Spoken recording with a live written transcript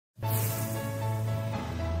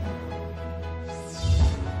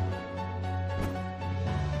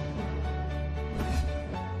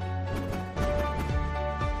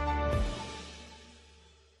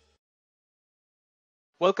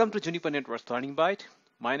Welcome to Juniper Networks Learning Byte.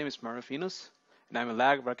 My name is Maruf Yunus, and I'm a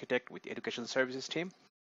lab architect with the Education Services team.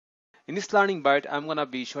 In this Learning Byte, I'm going to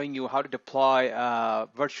be showing you how to deploy a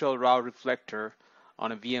Virtual Router Reflector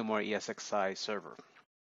on a VMware ESXi server.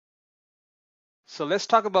 So let's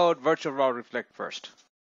talk about Virtual Router Reflector first.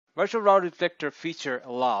 Virtual Router Reflector feature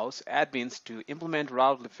allows admins to implement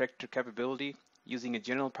Router Reflector capability using a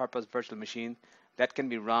general-purpose virtual machine that can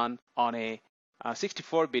be run on a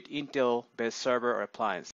 64-bit Intel-based server or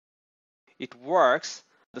appliance. It works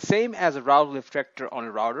the same as a router reflector on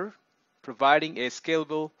a router, providing a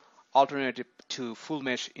scalable alternative to full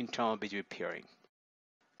mesh internal BGP peering.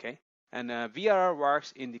 Okay, and VRR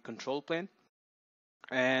works in the control plane,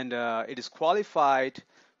 and it is qualified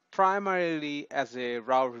primarily as a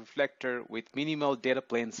router reflector with minimal data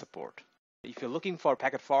plane support. If you're looking for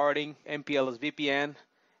packet forwarding, MPLS VPN,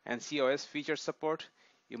 and COS feature support,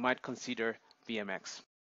 you might consider VMX.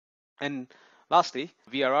 And lastly,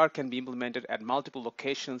 VRR can be implemented at multiple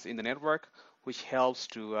locations in the network, which helps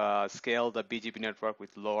to scale the BGP network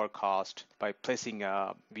with lower cost by placing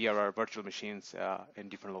VRR virtual machines in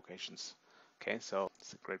different locations. Okay, so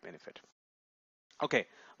it's a great benefit. Okay,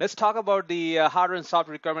 let's talk about the hardware and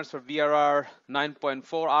software requirements for VRR 9.4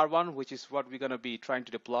 R1, which is what we're going to be trying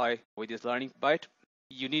to deploy with this Learning Byte.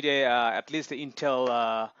 You need at least an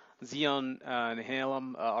Intel Xeon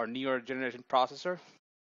Nehalem or newer generation processor.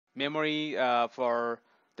 Memory for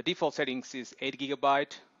the default settings is 8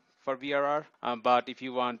 GB for VRR, but if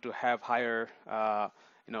you want to have higher,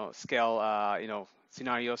 scale,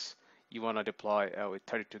 scenarios, you want to deploy with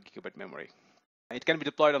 32 GB memory. It can be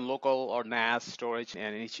deployed on local or NAS storage,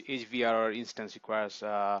 and each VRR instance requires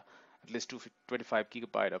at least 225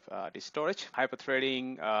 GB of disk storage.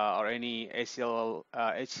 Hyperthreading or any HCL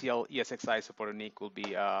ESXi supported NIC will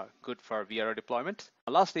be good for VRR deployment.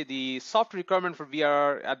 Lastly, the software requirement for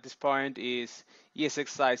VRR at this point is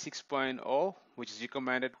ESXi 6.0, which is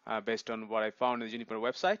recommended based on what I found on the Juniper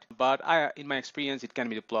website. But in my experience, it can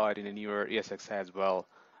be deployed in a newer ESXi as well.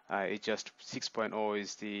 It just 6.0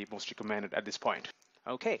 is the most recommended at this point.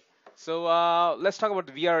 Okay. So let's talk about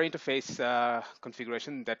the VRR interface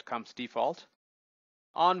configuration that comes default.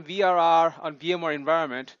 On VMware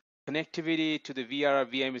environment, connectivity to the VRR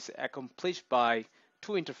VM is accomplished by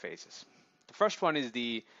two interfaces. The first one is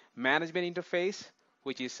the management interface,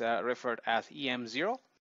 which is referred as EM0,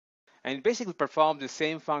 and it basically performs the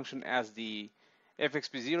same function as the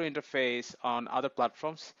FXP0 interface on other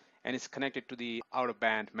platforms, and it's connected to the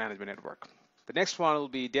out-of-band management network. The next one will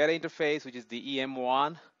be data interface, which is the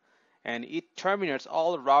EM1, and it terminates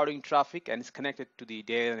all routing traffic and is connected to the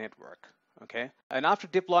data network. Okay, and after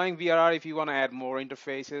deploying VRR, if you want to add more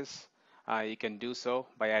interfaces, you can do so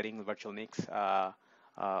by adding virtual NICs on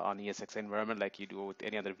ESXi environment like you do with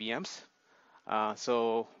any other VMs.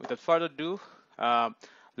 So without further ado,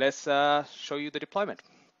 let's show you the deployment.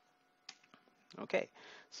 Okay,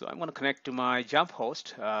 so I'm going to connect to my jump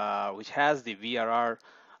host, which has the VRR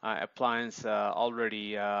appliance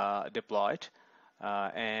already deployed.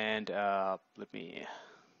 So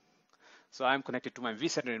I'm connected to my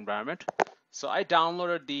vCenter environment. So I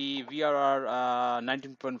downloaded the VRR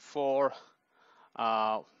 19.4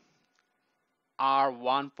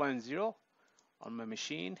 R1.0 on my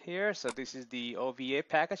machine here. So this is the OVA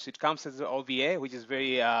package. It comes as the OVA, which is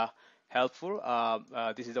very helpful.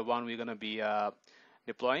 This is the one we're going to be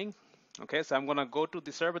deploying. Okay, so I'm going to go to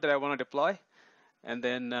the server that I want to deploy, and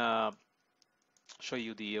then show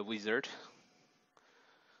you the wizard.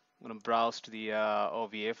 I'm going to browse to the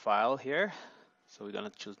OVA file here. So we're going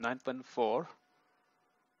to choose 9.4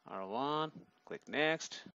 R1, click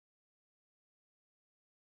next.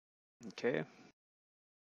 Okay.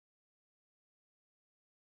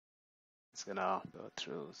 It's going to go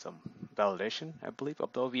through some validation, I believe,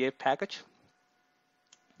 of the OVA package.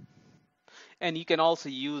 And you can also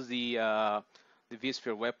use the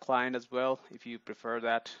vSphere web client as well if you prefer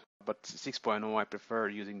that. But 6.0, I prefer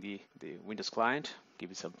using the Windows client.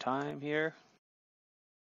 Give it some time here.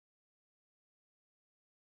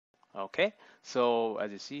 Okay, so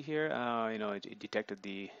as you see here, it detected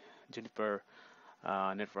the Juniper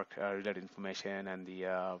network related information and the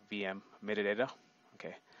VM metadata.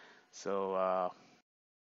 Okay, so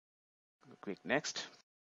click next.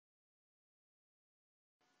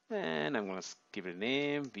 And I'm going to give it a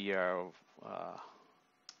name, VRR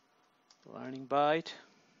Learning Byte.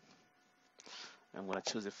 I'm going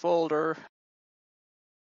to choose a folder.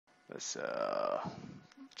 Let's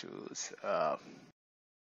choose,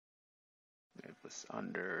 it was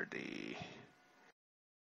under the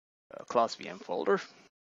class VM folder.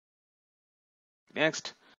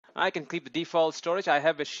 Next, I can keep the default storage. I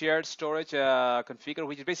have a shared storage configure,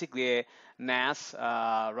 which is basically a NAS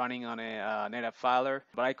running on a NetApp filer.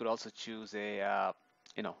 But I could also choose a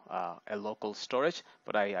a local storage.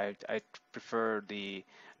 But I prefer the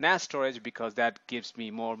NAS storage because that gives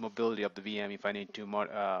me more mobility of the VM if I need to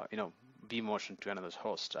vMotion to another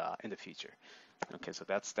host in the future. Okay, so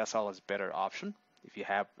that's always a better option if you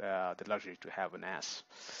have the luxury to have a NAS.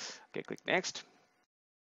 Okay, click next.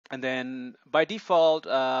 And then by default,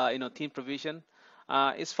 theme provision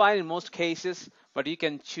is fine in most cases, but you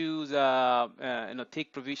can choose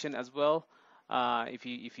thick provision as well if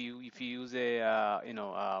you use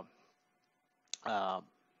a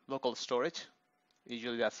local storage.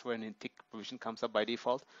 Usually that's when thick provision comes up by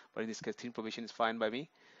default, but in this case, thin provision is fine by me.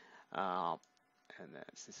 And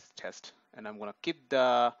this is test, and I'm gonna keep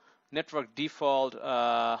the network default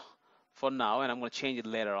for now, and I'm gonna change it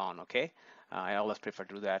later on. Okay. I always prefer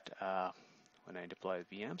to do that when I deploy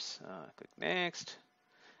VMs. Click next,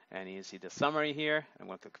 and you see the summary here. I'm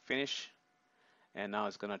going to click finish, and now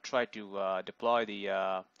it's going to try to deploy the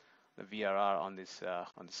VRR on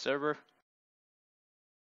the server.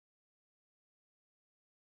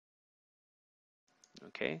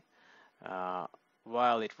 Okay.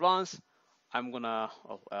 While it runs, I'm gonna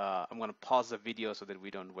pause the video so that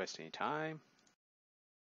we don't waste any time.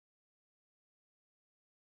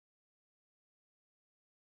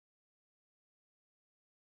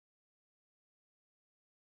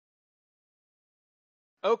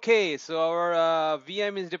 Okay, so our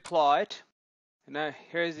VM is deployed. And now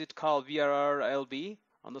here is it called VRR LB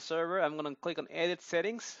on the server. I'm going to click on Edit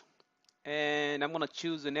Settings, and I'm going to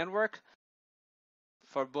choose the network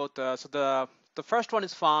for both. So the first one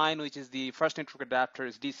is fine, which is the first network adapter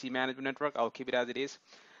is DC management network. I'll keep it as it is.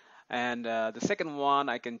 And the second one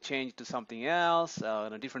I can change to something else,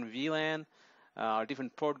 a different VLAN, or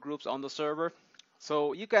different port groups on the server.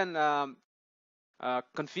 So you can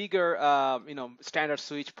configure standard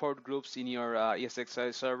switch port groups in your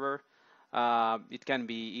ESXi server. It can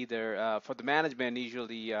be either for the management.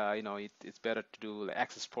 Usually, it's better to do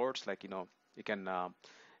access ports. Like you can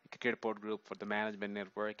create a port group for the management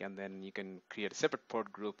network, and then you can create a separate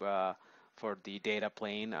port group for the data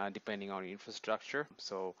plane, depending on your infrastructure.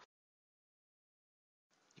 So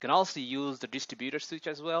you can also use the distributor switch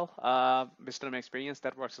as well. Based on my experience,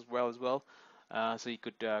 that works as well. So you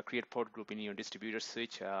could create port group in your distributor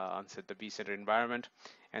switch on the vCenter environment,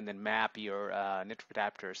 and then map your network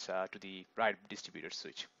adapters to the right distributor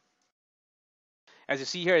switch. As you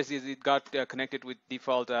see here, it got connected with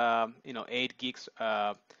default, 8 gigs,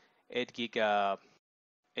 8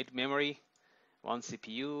 memory, 1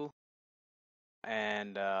 CPU,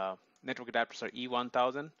 and network adapters are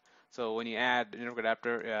E1000. So when you add network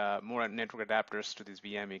adapter, more network adapters to this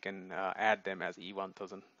VM, you can add them as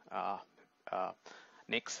E1000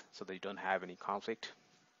 NICs, so that you don't have any conflict.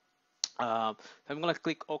 So I'm going to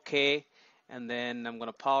click OK, and then I'm going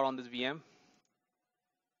to power on this VM.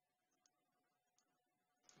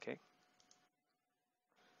 Okay.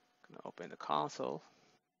 I'm going to open the console.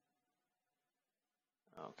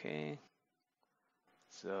 Okay.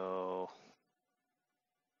 So,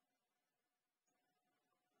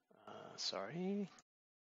 sorry.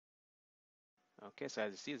 Okay, so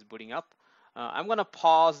as you see, it's booting up. I'm going to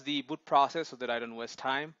pause the boot process so that I don't waste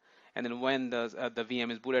time. And then when the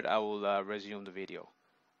VM is booted, I will resume the video.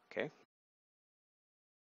 Okay.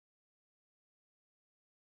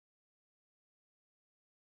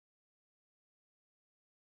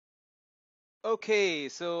 Okay,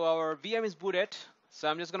 so our VM is booted. So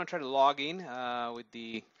I'm just going to try to log in with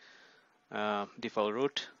the default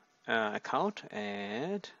root account,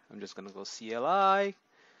 and I'm just going to go CLI.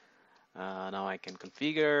 Now I can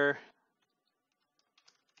configure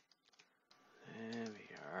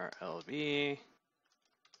VRR LB.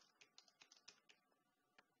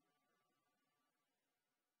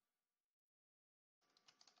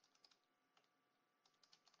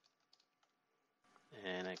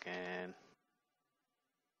 And I can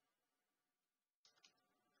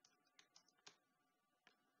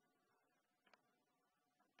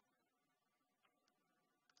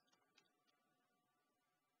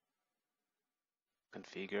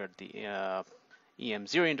configure the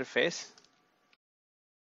EM0 interface.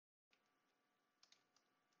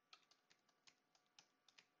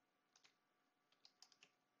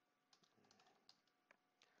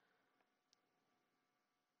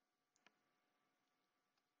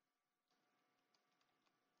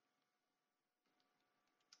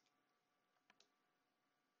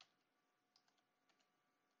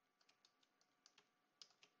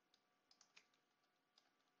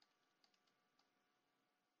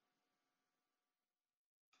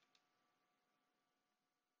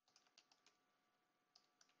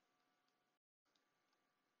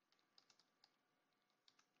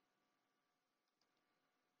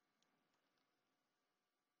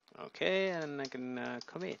 Okay, and I can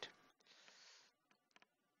commit.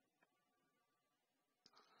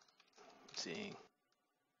 Let's see.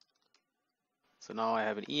 So now I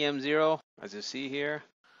have an EM0, as you see here,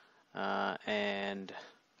 and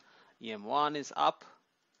EM1 is up,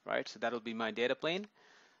 right? So that'll be my data plane.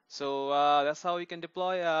 So that's how you can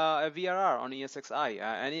deploy a VRR on ESXi.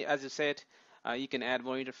 And as you said, you can add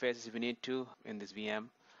more interfaces if you need to in this VM.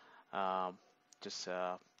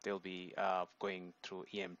 They'll be going through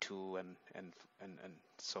EM2 and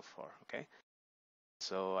so far. Okay.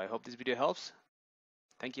 So I hope this video helps.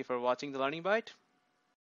 Thank you for watching the Learning Byte.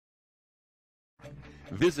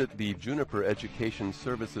 Visit the Juniper Education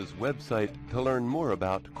Services website to learn more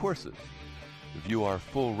about courses. View our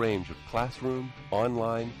full range of classroom,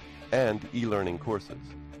 online, and e-learning courses.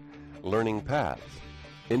 Learning paths,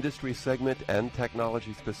 industry segment and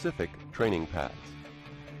technology-specific training paths.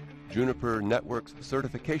 Juniper Network's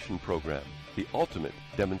certification program, the ultimate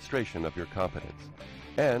demonstration of your competence.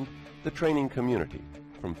 And the training community,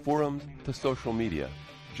 from forums to social media.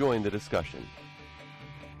 Join the discussion.